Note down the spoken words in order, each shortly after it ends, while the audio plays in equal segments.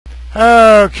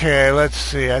Okay, let's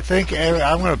see. I think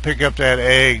I'm going to pick up that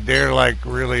egg. They're like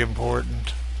really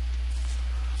important.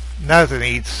 Nothing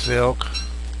eats silk.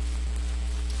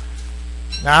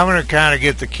 Now I'm going to kind of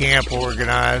get the camp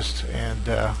organized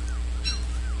and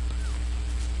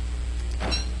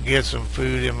get some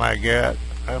food in my gut.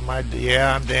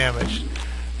 Yeah, I'm damaged.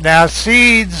 Now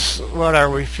seeds, what are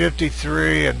we,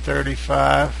 53 and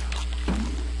 35?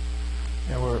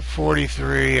 And we're at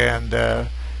 43 and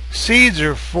seeds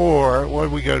are 4. What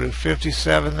did we go to,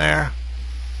 57 there?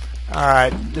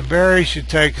 Alright, the berries should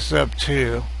take us up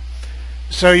 2.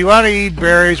 So you want to eat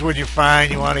berries when you're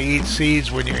fine. You want to eat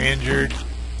seeds when you're injured.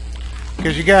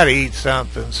 Because you got to eat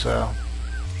something, so.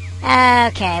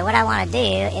 Okay, what I want to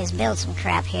do is build some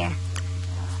crap here.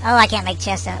 Oh, I can't make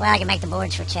chests. Well, I can make the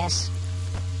boards for chests.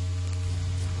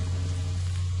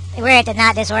 We're at the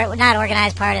not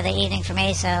organized part of the evening for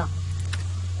me, so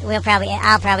I'll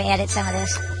probably edit some of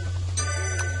this.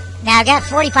 Now I've got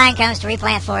 40 pine cones to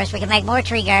replant for us. We can make more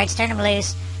tree guards, turn them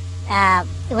loose.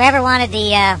 Whoever wanted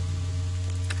the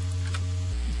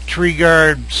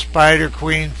Treeguard Spider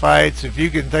Queen fights, if you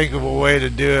can think of a way to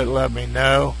do it, let me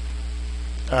know.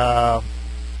 I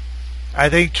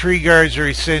think tree guards are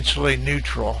essentially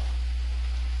neutral.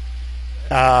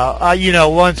 You know,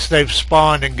 once they've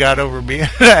spawned and got over being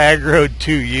aggroed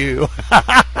to you.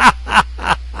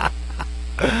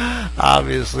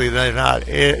 Obviously they're not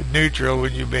neutral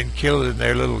when you've been killing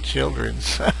their little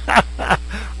children's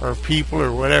or people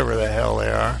or whatever the hell they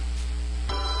are.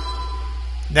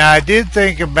 Now I did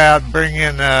think about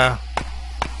bringing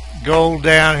gold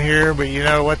down here, but you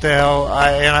know what the hell,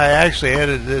 I actually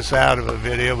edited this out of a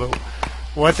video, but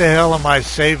what the hell am I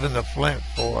saving the flint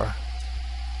for?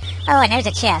 Oh, and there's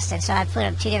a chest, and so I put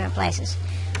them 2 different places.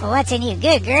 Well, what's in you?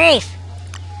 Good grief!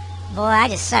 Boy, I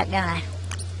just suck, don't I?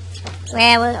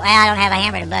 Well, I don't have a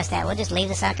hammer to bust that. We'll just leave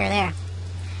the sucker there.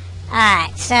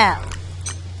 Alright, so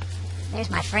there's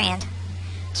my friend.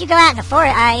 Did you go out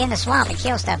in the swamp and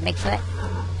kill stuff, Bigfoot?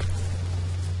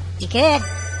 You could.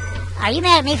 Are you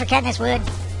mad at me for cutting this wood?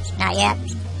 Not yet.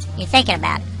 You're thinking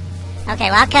about it.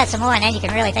 Okay, well, I'll cut some more, and then you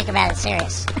can really think about it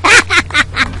serious.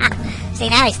 See,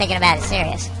 now he's thinking about it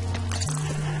serious.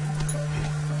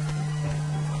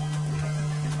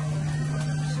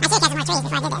 I should have cut some more trees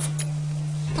before I did this.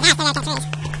 Because now I still gotta cut trees.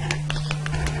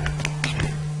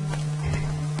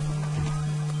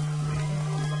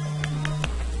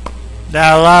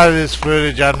 Now a lot of this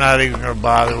footage I'm not even going to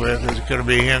bother with. It's going to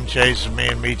be him chasing me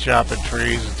and me chopping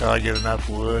trees until I get enough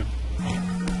wood.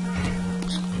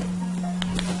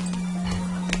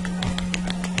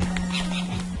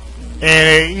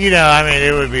 And you know, I mean,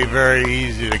 it would be very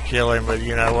easy to kill him, but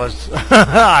you know,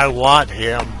 I want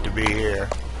him to be here.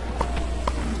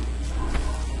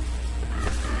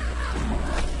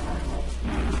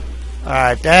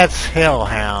 Alright, that's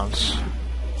Hounds.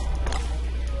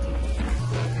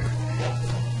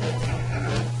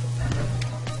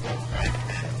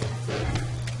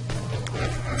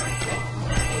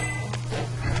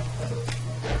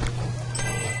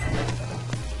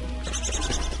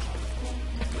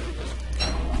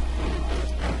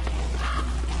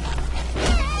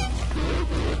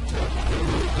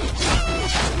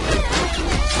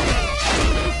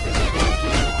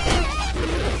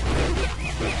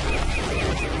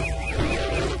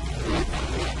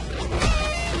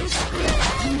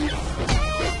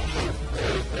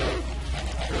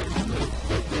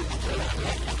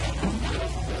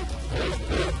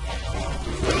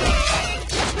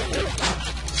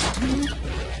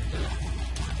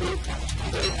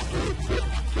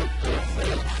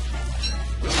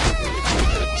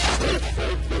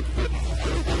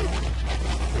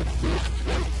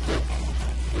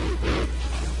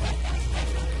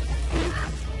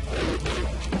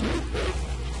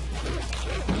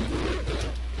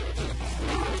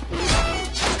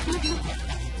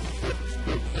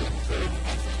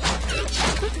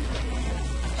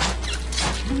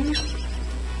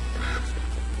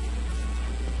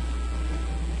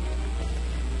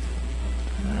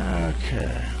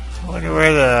 Okay, I wonder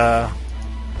where the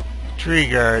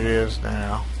Treeguard is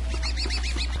now.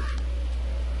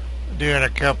 Doing a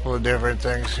couple of different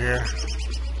things here.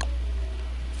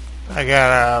 I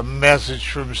got a message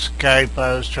from Skype.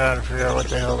 I was trying to figure out what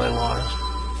the hell they wanted.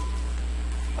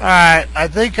 Alright, I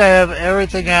think I have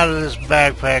everything out of this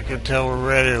backpack until we're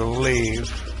ready to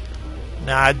leave.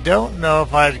 Now, I don't know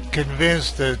if I'm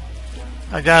convinced that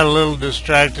I got a little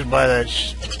distracted by that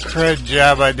crud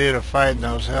job I did of fighting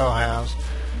those hellhounds.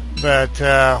 But,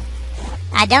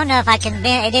 I don't know if I can.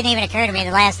 It didn't even occur to me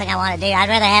the last thing I want to do. I'd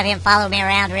rather have him follow me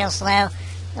around real slow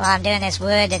while I'm doing this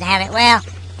wood than have it. Well,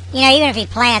 You know, even if he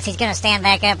plants, he's going to stand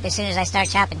back up as soon as I start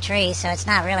chopping trees, so it's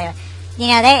not really... You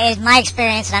know, in my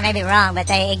experience, and I may be wrong, but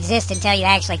they exist until you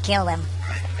actually kill them.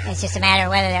 It's just a matter of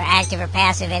whether they're active or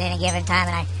passive at any given time,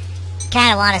 and I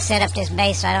kind of want to set up this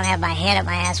base so I don't have my head up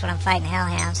my ass when I'm fighting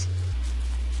hellhounds.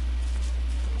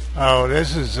 Oh,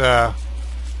 this is,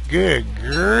 good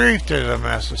grief, there's a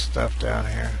mess of stuff down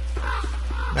here.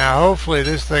 Now, hopefully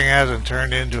this thing hasn't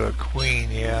turned into a queen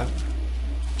yet.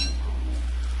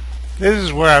 This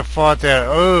is where I fought that,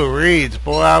 oh, reeds.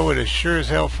 Boy, I would have sure as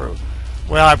hell for...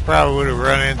 Well, I probably would have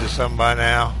run into some by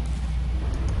now.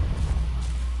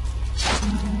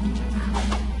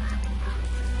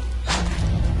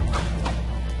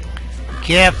 You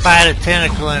can't fight a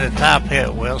tentacle in a top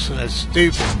hat, Wilson. It's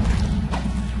stupid.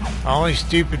 Only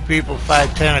stupid people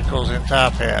fight tentacles in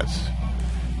top hats.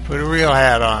 Put a real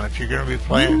hat on if you're going to be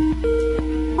playing.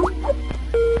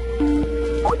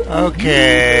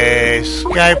 Okay,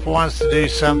 Skype wants to do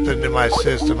something to my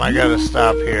system. I got to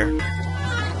stop here.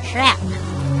 Crap.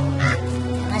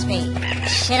 Must be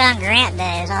shit on Grant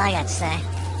Day is all I got to say.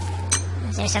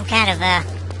 Is there some kind of,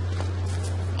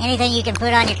 anything you can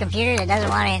put on your computer that doesn't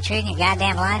want to intrude in your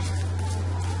goddamn life?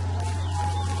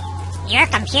 Your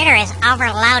computer is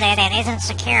overloaded and isn't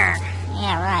secure.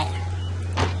 Yeah, right.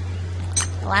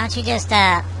 Why don't you just,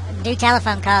 do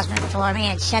telephone calls for me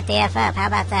and shut the F up? How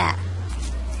about that?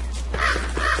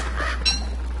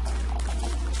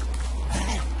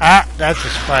 Ah, that's a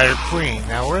spider queen.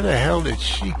 Now, where the hell did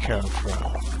she come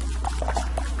from?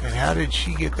 And how did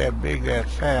she get that big that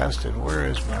fast? And where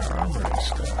is my armor and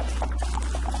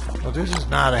stuff? Well, this is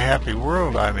not a happy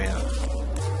world I'm in.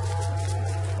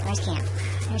 Where's camp?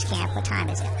 Where's camp? What time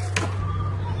is it?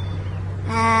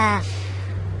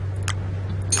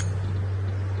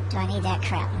 Do I need that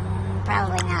crap?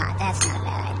 Probably not. That's not a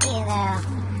bad idea, though.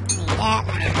 Need that. I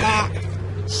need that.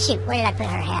 Shoot, where did I put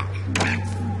her hat?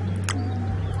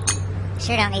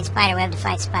 Sure don't need spiderweb to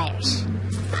fight spiders.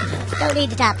 Don't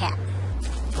need the top hat.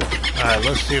 Alright,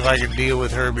 let's see if I can deal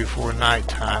with her before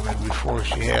nighttime and before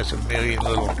she has a million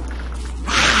little...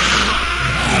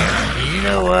 You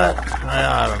know what?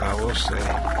 Well, I don't know. We'll see.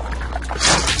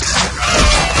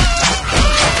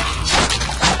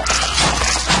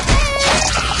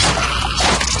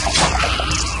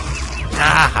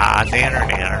 Aha, dinner.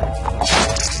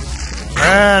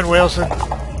 Run, Wilson.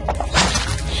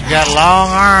 She got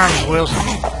long arms, Wilson.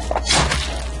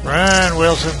 Run,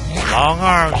 Wilson. Long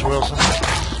arms, Wilson.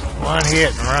 One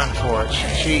hit and run for it. She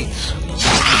cheats.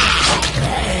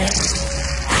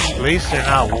 At least they're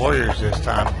not warriors this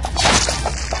time.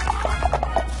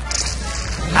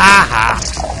 Aha.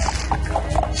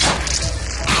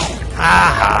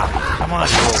 Aha. Come on,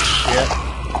 you little shit.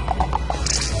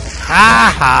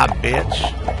 Ha bitch.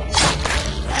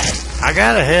 I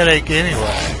got a headache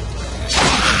anyway.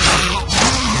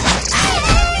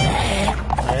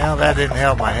 Well, that didn't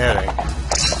help my headache.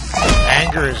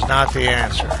 Anger is not the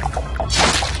answer.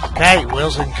 Kite,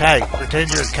 Wilson, kite.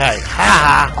 Pretend you're a kite.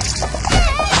 Ha ha.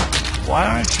 Why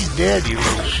aren't you dead, you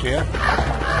little shit?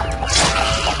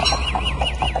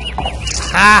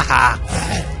 Ha ha.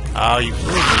 Oh, you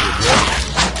fooled me, you bitch.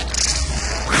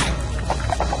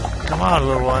 Come on,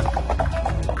 little one.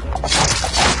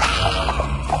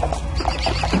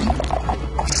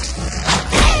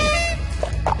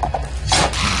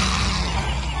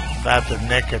 About the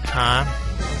nick of time.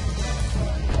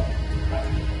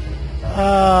 Oh.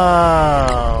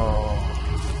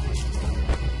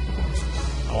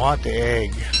 I want the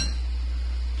egg.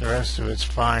 The rest of it's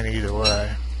fine either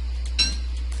way.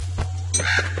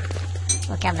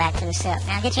 We'll come back to the cell.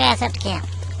 Now get your ass up to camp.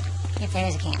 If there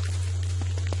is a camp.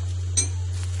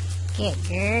 Good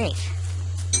grief.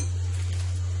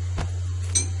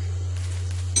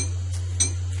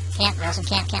 Camp, Wilson,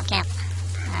 camp.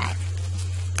 Alright.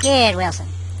 Good, Wilson.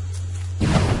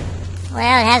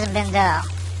 Well, it hasn't been dull.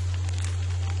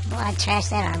 Boy, I trashed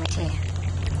that armor too.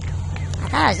 I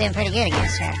thought I was doing pretty good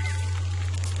against her.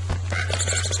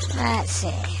 Let's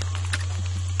see.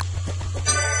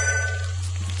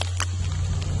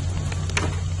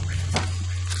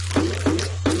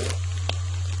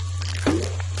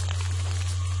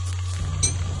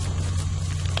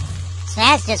 So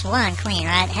that's just one queen,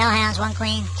 right? Hellhounds, one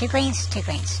queen. Two queens? Two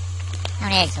queens. How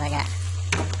many eggs have I got?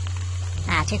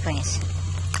 Ah, 2 queens.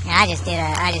 Yeah,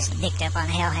 I just dicked up on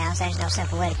the hellhounds. There's no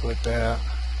simple way to put that.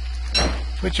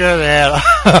 Put your other hat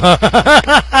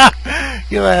on.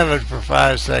 You'll have it for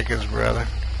 5 seconds, brother.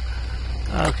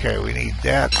 Okay, we need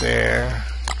that there.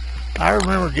 I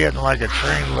remember getting like a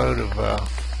train load of,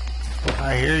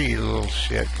 I hear you, little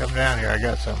shit. Come down here. I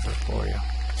got something for you.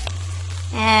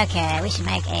 Okay, we should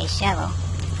make a shovel.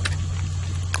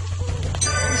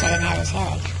 Wish I didn't have this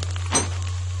headache.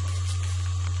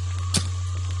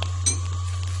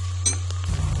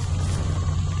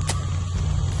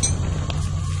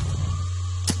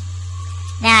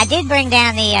 I did bring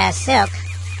down the silk,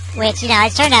 which, you know,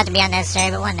 it turned out to be unnecessary,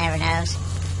 but one never knows.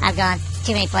 I've gone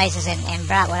too many places and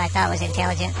brought what I thought was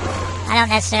intelligent. I don't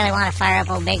necessarily want to fire up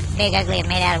old big ugly and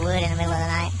made out of wood in the middle of the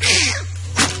night.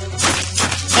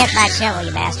 Get my shovel,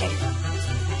 you bastard.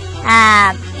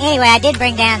 Anyway, I did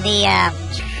bring down the,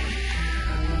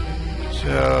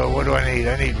 So, what do I need?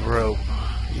 I need rope.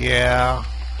 Yeah.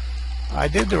 I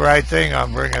did the right thing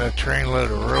on bringing a train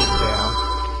load of rope down.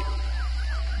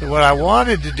 But what I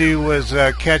wanted to do was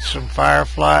catch some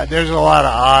firefly. There's a lot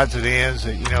of odds and ends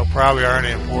that, you know, probably aren't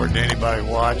important to anybody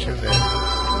watching.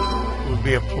 That would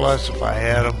be a plus if I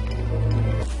had them.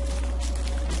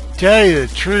 Tell you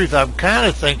the truth, I'm kind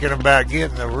of thinking about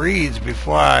getting the reeds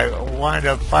before I wind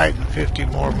up fighting 50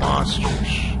 more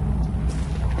monsters.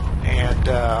 And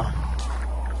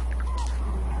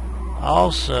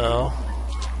also,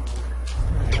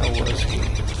 where the hell was he?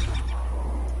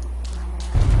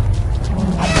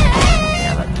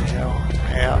 Damn it, the hell.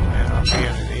 Yeah, man, I'm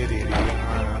being an idiot again.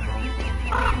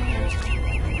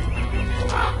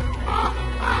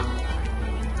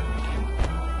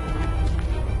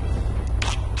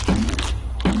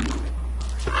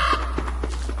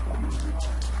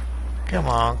 Come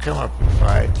on, come up and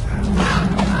fight.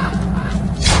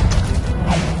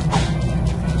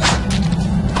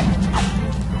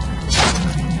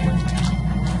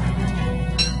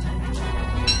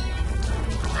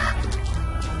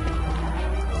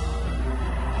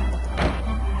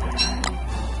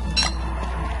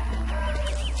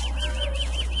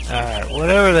 Alright,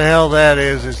 whatever the hell that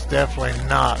is, it's definitely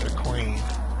not a queen.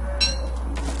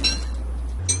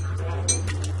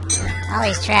 all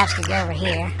these traps could go over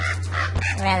here,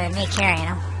 rather than me carrying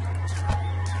them.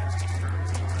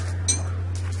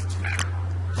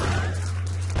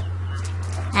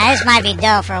 Now this might be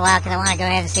dull for a while because I want to go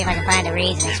ahead and see if I can find the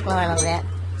reeds and explore a little bit.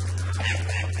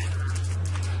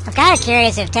 I'm kind of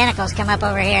curious if tentacles come up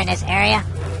over here in this area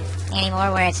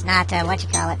anymore where it's not, where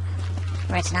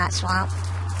it's not swamp.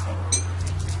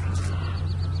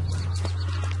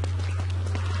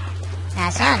 Now I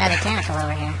saw another tentacle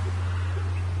over here.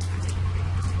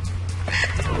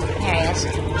 There he is.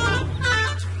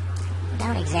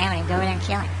 Don't examine him, go over there and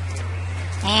kill him.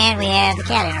 And we have the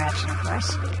cat interruption, of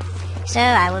course. So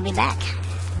I will be back.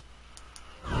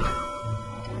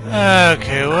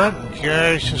 Okay, what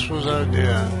gracious was I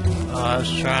doing? Oh, I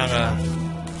was trying to...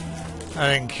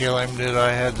 I didn't kill him, did I?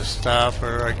 I had to stop,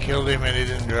 or I killed him and he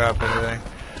didn't drop anything.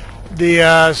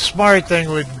 The smart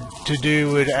thing to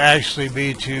do would actually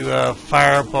be to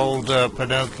fire up old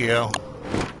Pinocchio.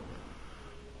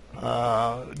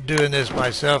 Doing this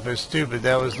myself is stupid.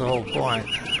 That was the whole point.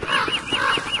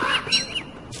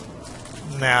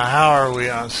 Now, how are we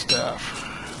on stuff?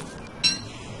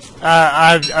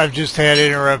 I've just had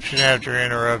interruption after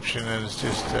interruption, and it's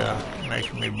just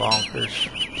making me bonkers.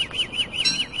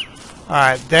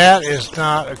 Alright, that is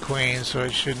not a queen, so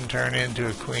it shouldn't turn into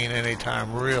a queen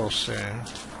anytime real soon.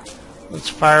 Let's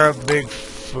fire up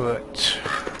Bigfoot.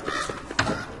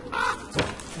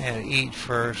 And eat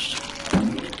first.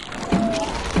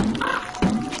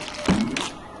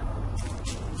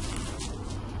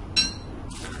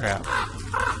 Crap.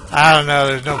 I don't know,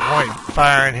 there's no point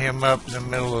firing him up in the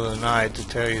middle of the night, to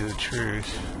tell you the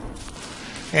truth.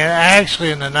 And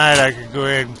actually in the night I could go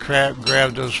ahead and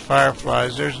grab those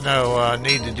fireflies. There's no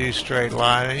need to do straight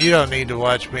line, and you don't need to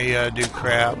watch me do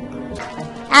crap.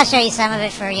 I'll show you some of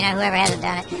it for, whoever hasn't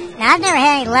done it. Now, I've never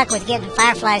had any luck with getting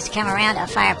fireflies to come around a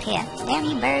fire pit. Damn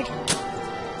you, bird.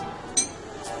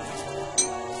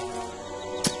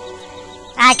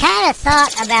 I kind of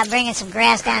thought about bringing some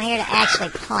grass down here to actually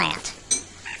plant.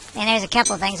 And there's a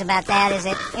couple of things about that, is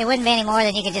it wouldn't be any more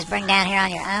than you could just bring down here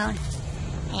on your own.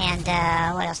 And,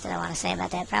 what else did I want to say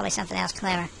about that? Probably something else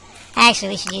clever.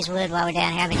 Actually, we should use wood while we're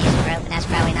down here. I've been using rope, and that's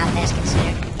probably not best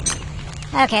considered.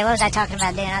 Okay, what was I talking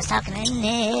about doing? I was talking about,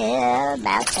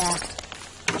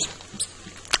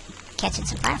 catching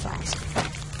some fireflies.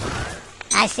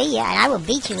 I see ya, and I will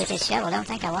beat you with this shovel. Don't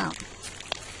think I won't.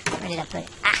 Where did I put it?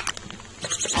 Ah!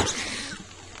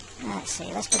 Let's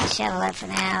see, let's put the shovel up for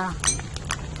now.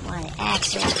 One of the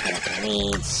axes, put up the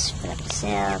reeds, put up the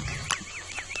silk.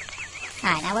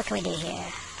 Alright, now what can we do here?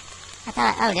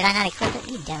 Oh, did I not equip it?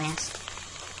 You dumbass.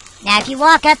 Now, if you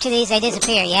walk up to these, they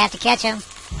disappear. You have to catch them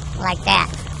like that.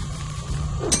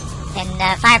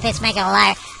 And fire pits make them a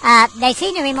liar. They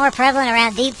seem to be more prevalent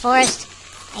around deep forest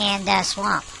and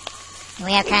swamp. And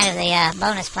we have kind of the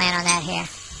bonus plan on that here.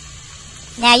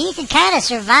 Now, you can kind of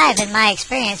survive, in my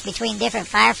experience, between different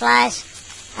fireflies.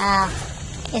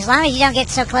 As long as you don't get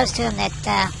so close to them that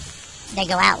they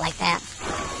go out like that.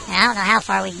 And I don't know how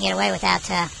far we can get away without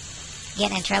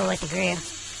getting in trouble with the groove.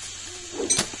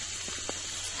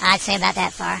 I'd say about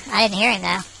that far. I didn't hear him,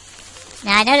 though.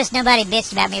 Now, I noticed nobody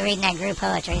bitched about me reading that group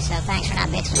poetry, so thanks for not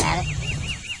bitching about it.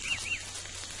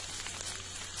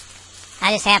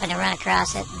 I just happened to run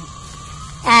across it.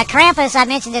 Krampus, I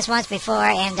mentioned this once before,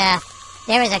 and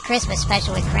there was a Christmas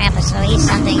special with Krampus, so he's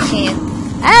something too.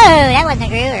 Oh, that wasn't the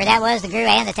Gru, or that was the Gru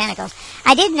and the tentacles.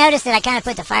 I did notice that I kind of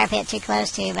put the fire pit too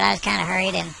close to, but I was kind of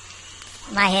hurried, and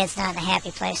my head's not in a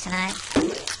happy place tonight.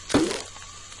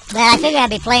 But I figured I'd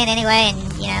be playing anyway,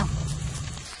 and, you know.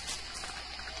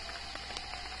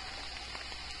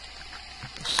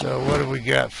 So what do we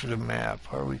got for the map?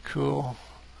 Are we cool?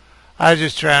 I was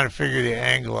just trying to figure the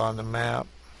angle on the map.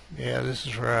 Yeah, this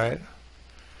is right.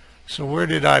 So where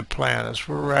did I plant us?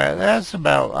 We're right. That's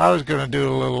about, I was going to do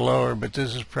it a little lower, but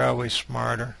this is probably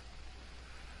smarter.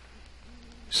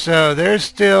 So there's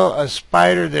still a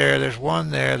spider there. There's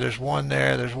one there. There's one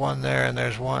there. There's one there. And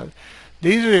there's one.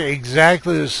 These are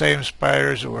exactly the same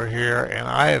spiders that were here, and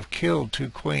I have killed 2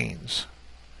 queens.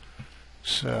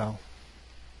 So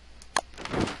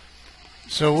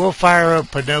we'll fire up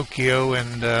Pinocchio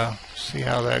and see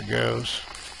how that goes.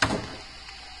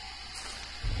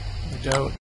 We don't